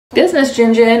Business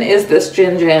Gin is this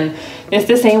Gin. It's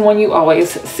the same one you always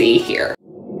see here.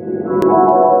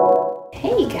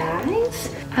 Hey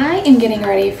guys, I am getting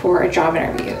ready for a job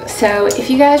interview. So if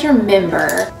you guys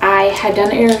remember, I had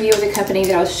done an interview with a company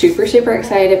that I was super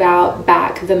excited about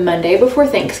back the Monday before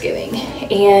Thanksgiving,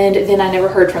 and then I never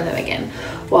heard from them again.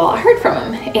 Well, I heard from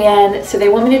them, and so they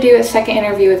want me to do a second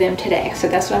interview with them today. So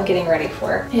that's what I'm getting ready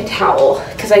for. I need a towel,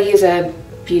 because I use a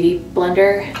beauty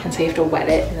blender, and so you have to wet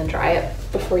it and then dry it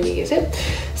before you use it.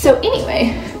 So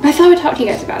anyway, I thought I would talk to you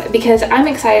guys about it because I'm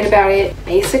excited about it.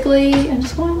 Basically, I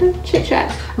just wanted to chit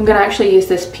chat. I'm gonna actually use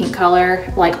this pink color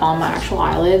like on my actual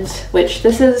eyelids, which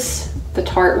this is the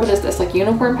Tarte, what is this, like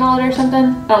unicorn palette or something?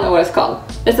 I don't know what it's called.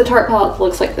 It's the Tarte palette that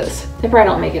looks like this. They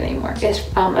probably don't make it anymore. It's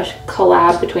a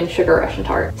collab between Sugar Rush and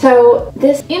Tarte. So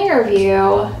this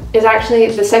interview is actually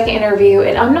the second interview,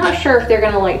 and I'm not sure if they're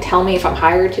gonna like tell me if I'm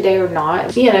hired today or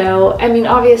not. You know, I mean,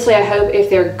 obviously I hope if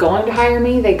they're going to hire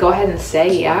me, they go ahead and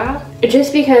say yeah.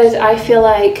 Just because I feel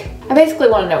like I basically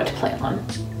wanna know what to plan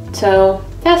on. So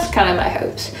that's kind of my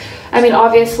hopes. I mean,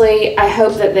 obviously I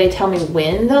hope that they tell me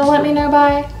when they'll let me know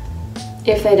by.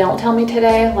 If they don't tell me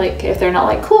today, like if they're not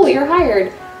like, cool, you're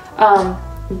hired.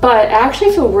 But I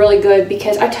actually feel really good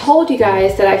because I told you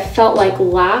guys that I felt like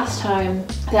last time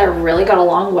that I really got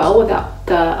along well with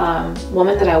the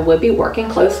woman that I would be working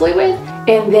closely with.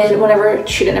 And then whenever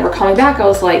she didn't ever call me back, I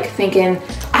was like thinking,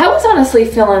 I was honestly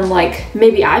feeling like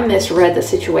maybe I misread the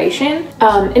situation.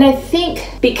 And I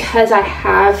think because I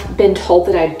have been told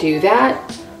that I do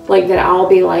that, like that I'll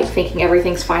be like thinking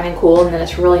everything's fine and cool and then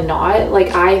it's really not.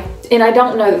 Like and I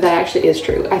don't know that that actually is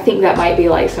true. I think that might be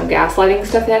like some gaslighting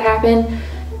stuff that happened,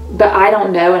 but I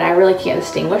don't know, and I really can't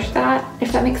distinguish that,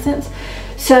 if that makes sense.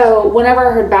 So whenever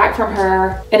I heard back from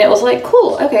her, and it was like,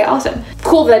 cool, okay, awesome.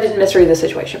 Cool that I didn't misread the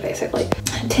situation, basically.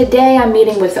 Today I'm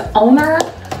meeting with the owner,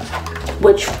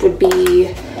 which would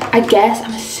be, I guess,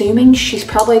 I'm assuming she's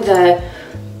probably the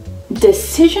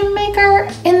decision maker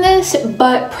in this,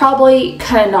 but probably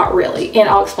kind of not really, and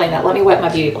I'll explain that. Let me wet my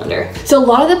beauty blender. So a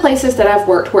lot of the places that I've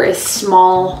worked were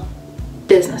small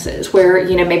businesses where,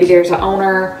 you know, maybe there's an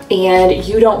owner and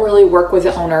you don't really work with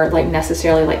the owner like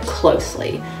necessarily like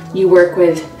closely. You work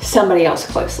with somebody else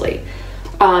closely.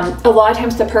 A lot of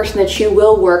times the person that you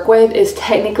will work with is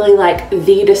technically like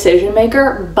the decision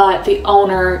maker, but the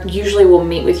owner usually will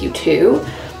meet with you too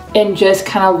and just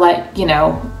kind of let, you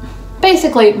know,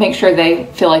 basically make sure they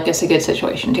feel like it's a good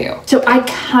situation too. So I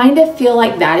kind of feel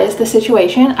like that is the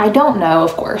situation. I don't know,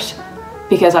 of course,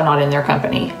 because I'm not in their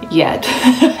company yet.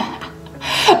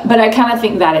 But I kind of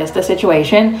think that is the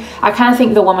situation. I kind of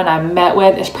think the woman I met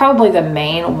with is probably the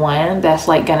main one that's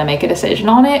like gonna make a decision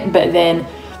on it. But then,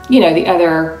 you know, the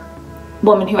other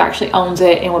woman who actually owns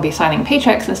it and will be signing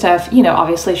paychecks and stuff, you know,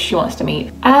 obviously she wants to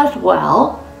meet as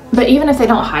well. But even if they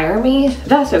don't hire me,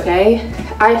 that's okay.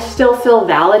 I still feel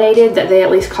validated that they at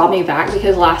least called me back,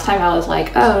 because last time I was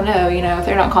like, oh no, you know, if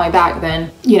they're not calling back,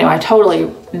 then, you know, I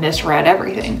totally misread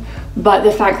everything. But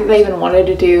the fact that they even wanted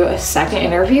to do a second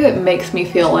interview, it makes me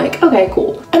feel like, okay,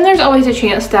 cool. And there's always a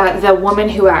chance that the woman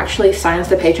who actually signs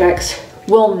the paychecks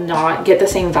will not get the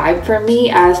same vibe from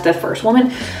me as the first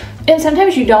woman. And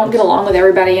sometimes you don't get along with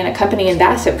everybody in a company, and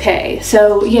that's okay.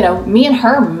 So, you know, me and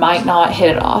her might not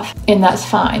hit it off, and that's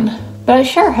fine. But I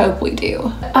sure hope we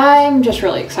do. I'm just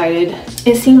really excited.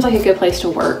 It seems like a good place to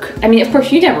work. I mean, of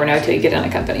course, you never know till you get in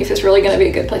a company if it's really gonna be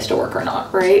a good place to work or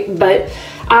not, right? But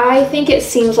I think it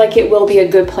seems like it will be a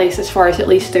good place as far as at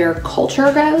least their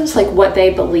culture goes, like what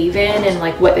they believe in and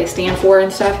like what they stand for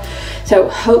and stuff. So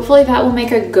hopefully that will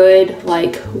make a good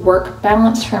like work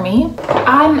balance for me.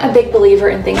 I'm a big believer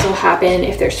in things will happen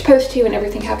if they're supposed to, and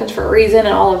everything happens for a reason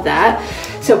and all of that.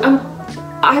 So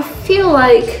I feel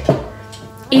like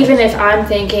even if I'm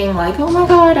thinking like, oh my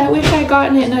God, I wish I'd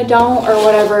gotten it and I don't, or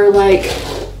whatever, like,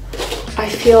 I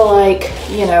feel like,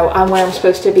 you know, I'm where I'm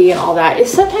supposed to be and all that.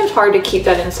 It's sometimes hard to keep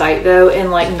that in sight though,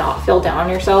 and like not feel down on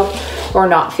yourself or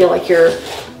not feel like you're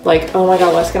like, oh my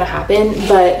God, what's gonna happen?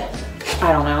 But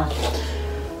I don't know.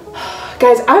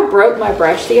 Guys, I broke my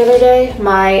brush the other day.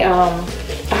 I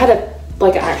had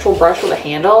an actual brush with a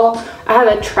handle. I have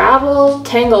a travel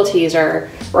tangle teaser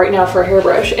right now for a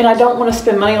hairbrush, and I don't want to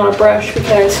spend money on a brush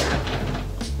because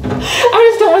I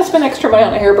just don't want to spend extra money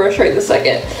on a hairbrush right this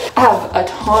second. I have a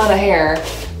ton of hair,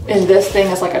 and this thing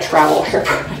is like a travel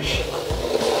hairbrush.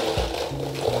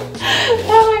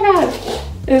 Oh my God.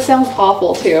 It sounds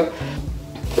awful too.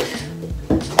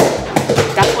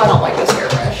 That's why I don't like this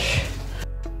hairbrush.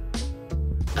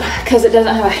 Because it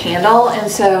doesn't have a handle, and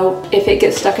so if it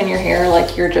gets stuck in your hair,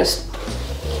 like you don't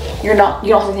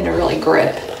have anything to really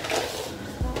grip.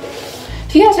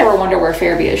 If you guys ever wonder where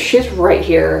Fairby is, she's right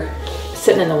here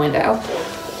sitting in the window.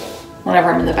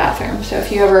 whenever I'm in the bathroom. So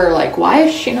if you ever like, why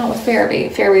is she not with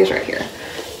Farabee? Farabee is right here.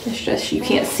 It's just you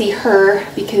can't see her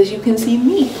because you can see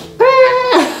me.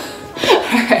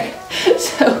 Alright,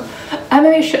 so I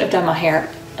maybe shouldn't have done my hair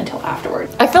until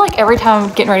afterwards. I feel like every time I'm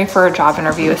getting ready for a job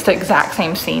interview, it's the exact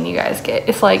same scene you guys get.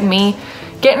 It's like me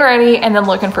getting ready and then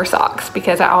looking for socks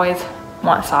because I always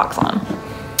want socks on.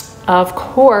 Of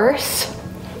course,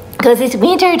 because it's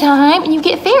winter time and you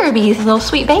get Farabee's little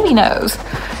sweet baby nose.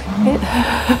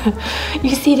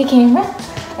 You see the camera?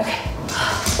 Okay.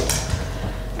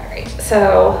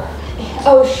 So,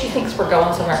 oh, she thinks we're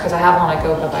going somewhere because I have on a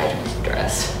go bye-bye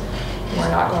dress. We're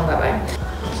not going bye-bye.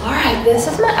 All right, this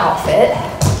is my outfit.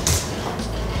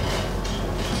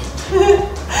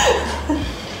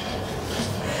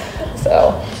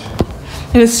 So,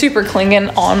 it is super clinging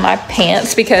on my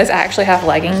pants because I actually have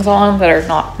leggings on that are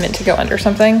not meant to go under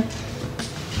something.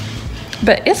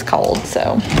 But it's cold,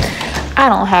 so I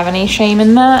don't have any shame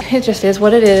in that. It just is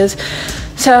what it is.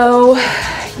 So,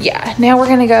 yeah, now we're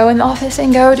gonna go in the office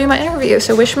and go do my interview.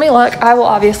 So wish me luck. I will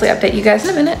obviously update you guys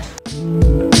in a minute.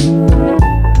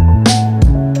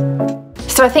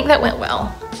 So I think that went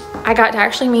well. I got to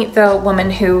actually meet the woman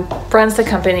who runs the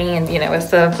company and, you know, is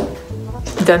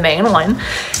the main one.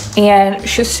 And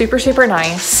she's super, super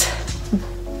nice.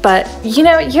 But, you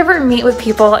know, you ever meet with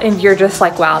people and you're just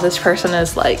like, wow, this person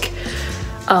is like,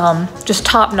 just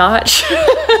top notch.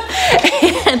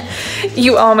 And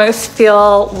you almost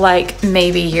feel like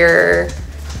maybe you're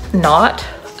not.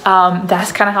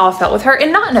 That's kind of how I felt with her,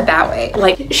 and not in a bad way.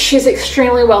 Like, she's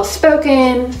extremely well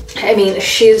spoken. I mean,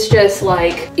 she's just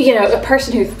like, you know, a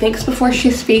person who thinks before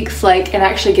she speaks, like, and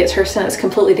actually gets her sentence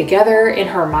completely together in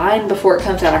her mind before it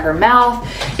comes out of her mouth.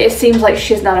 It seems like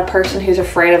she's not a person who's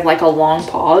afraid of like a long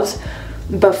pause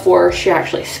before she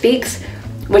actually speaks,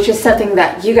 which is something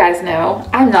that you guys know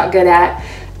I'm not good at.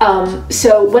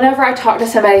 So whenever I talk to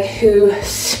somebody who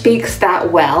speaks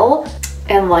that well,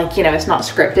 and like, you know, it's not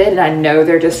scripted and I know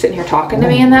they're just sitting here talking to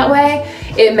me in that way,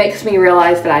 it makes me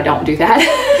realize that I don't do that.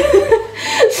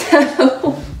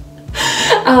 So,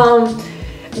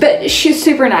 but she's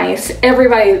super nice.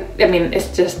 Everybody, I mean,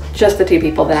 it's just the two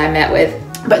people that I met with,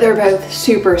 but they're both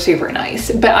super, super nice.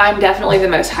 But I'm definitely the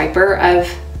most hyper of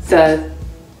the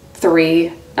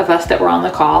three of us that were on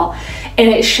the call, and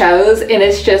it shows, and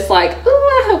it's just like,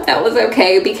 oh, I hope that was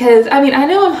okay, because I mean, I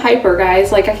know I'm hyper,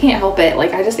 guys, like I can't help it,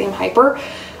 like I just am hyper.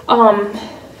 And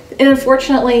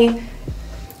unfortunately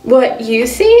what you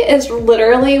see is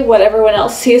literally what everyone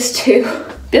else sees too.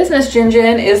 Business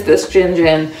Gin is this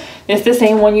Gin. It's the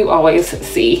same one you always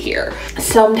see here.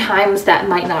 Sometimes that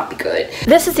might not be good.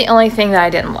 This is the only thing that I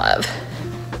didn't love.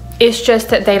 It's just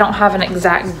that they don't have an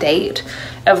exact date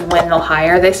of when they'll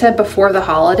hire. They said before the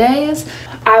holidays.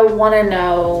 I want to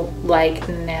know like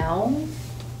now.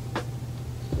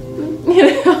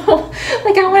 You know,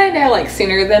 like I want to know like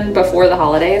sooner than before the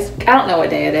holidays. I don't know what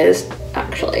day it is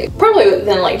actually. Probably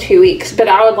within like 2 weeks, but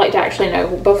I would like to actually know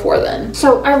before then.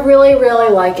 So I really,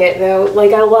 really like it though.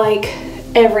 Like I like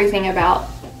everything about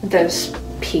those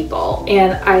people,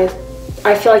 and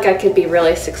I feel like I could be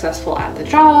really successful at the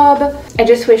job. I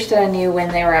just wish that I knew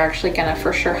when they were actually gonna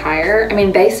for sure hire. I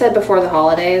mean, they said before the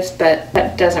holidays, but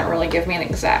that doesn't really give me an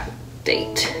exact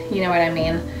date. You know what I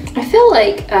mean? I feel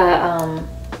like,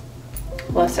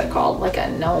 what's it called? Like a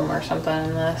gnome or something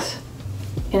in this,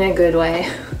 in a good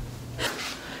way.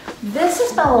 This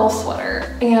is my little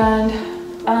sweater, and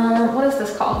what is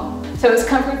this called? So it's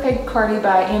Comfort Fig Cardi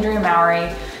by Andrea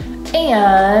Mowry.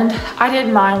 And I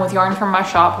did mine with yarn from my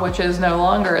shop, which is no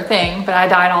longer a thing, but I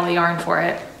dyed all the yarn for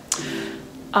it.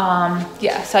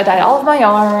 Yeah, so I dyed all of my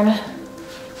yarn,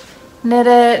 knit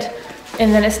it,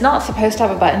 and then it's not supposed to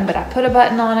have a button, but I put a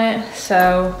button on it.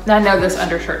 So I know this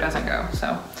undershirt doesn't go,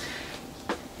 so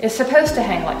it's supposed to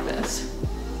hang like this.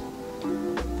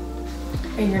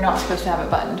 And you're not supposed to have it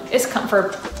buttoned. It's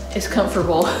comfortable. It's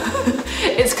comfortable.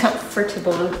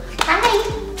 Hi.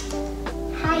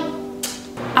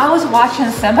 I was watching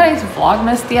somebody's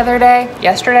Vlogmas the other day,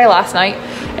 last night,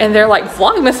 and they're like,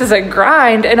 Vlogmas is a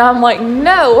grind, and I'm like,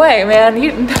 no way, man,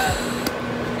 you're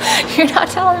not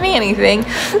telling me anything.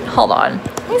 Hold on,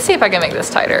 let me see if I can make this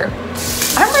tighter.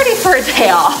 I'm ready for a day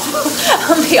off.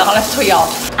 I'll be honest with y'all.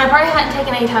 I probably hadn't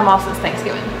taken any time off since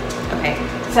Thanksgiving. Okay,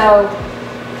 so,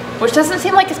 which doesn't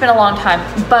seem like it's been a long time,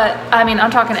 but I mean, I'm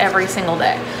talking every single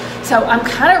day. So I'm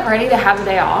kind of ready to have the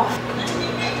day off.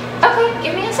 Okay,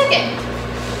 give me a second.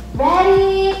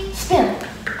 Ready, spin.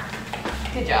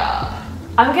 Good job.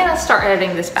 I'm gonna start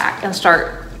editing this back and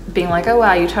start being like, oh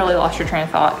wow, you totally lost your train of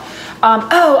thought.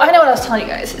 Oh, I know what I was telling you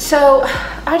guys. So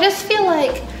I just feel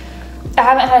like I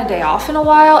haven't had a day off in a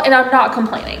while, and I'm not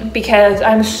complaining because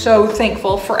I'm so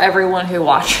thankful for everyone who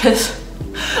watches.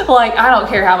 Like, I don't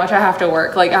care how much I have to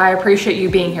work. Like, I appreciate you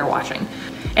being here watching.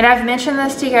 And I've mentioned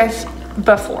this to you guys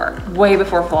before, way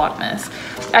before Vlogmas.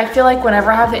 I feel like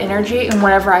whenever I have the energy and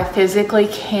whenever I physically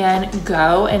can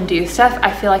go and do stuff,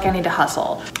 I feel like I need to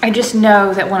hustle. I just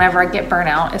know that whenever I get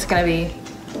burnout, it's gonna be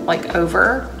like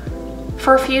over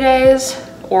for a few days,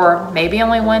 or maybe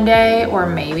only one day, or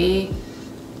maybe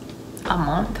a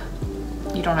month.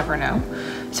 You don't ever know.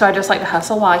 So I just like to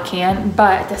hustle while I can,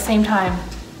 but at the same time,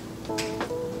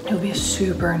 it would be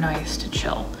super nice to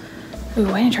chill.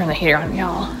 Ooh, I need to turn the heater on,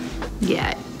 y'all.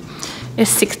 Yeah,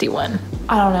 it's 61.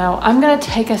 I don't know, I'm gonna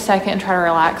take a second and try to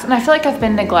relax. And I feel like I've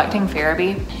been neglecting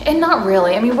therapy, and not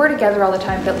really. I mean, we're together all the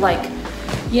time, but like,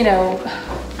 you know,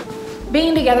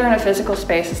 being together in a physical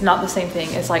space is not the same thing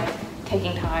as like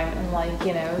taking time and like,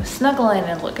 you know, snuggling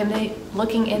and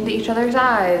looking into each other's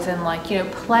eyes and like, you know,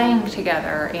 playing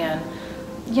together and,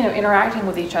 you know, interacting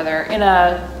with each other in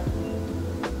a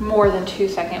more than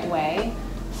 2-second way.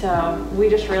 So we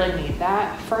just really need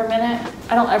that for a minute.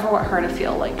 I don't ever want her to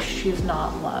feel like she's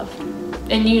not loved.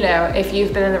 And you know, if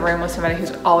you've been in the room with somebody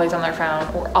who's always on their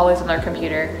phone or always on their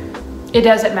computer, it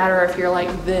doesn't matter if you're like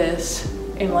this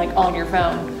and like on your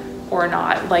phone or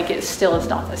not, like it still is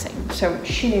not the same. So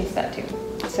she needs that too.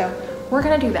 So we're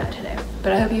gonna do that today.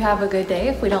 But I hope you have a good day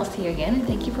if we don't see you again. And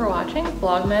thank you for watching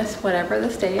Vlogmas, whatever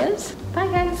this day is. Bye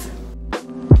guys.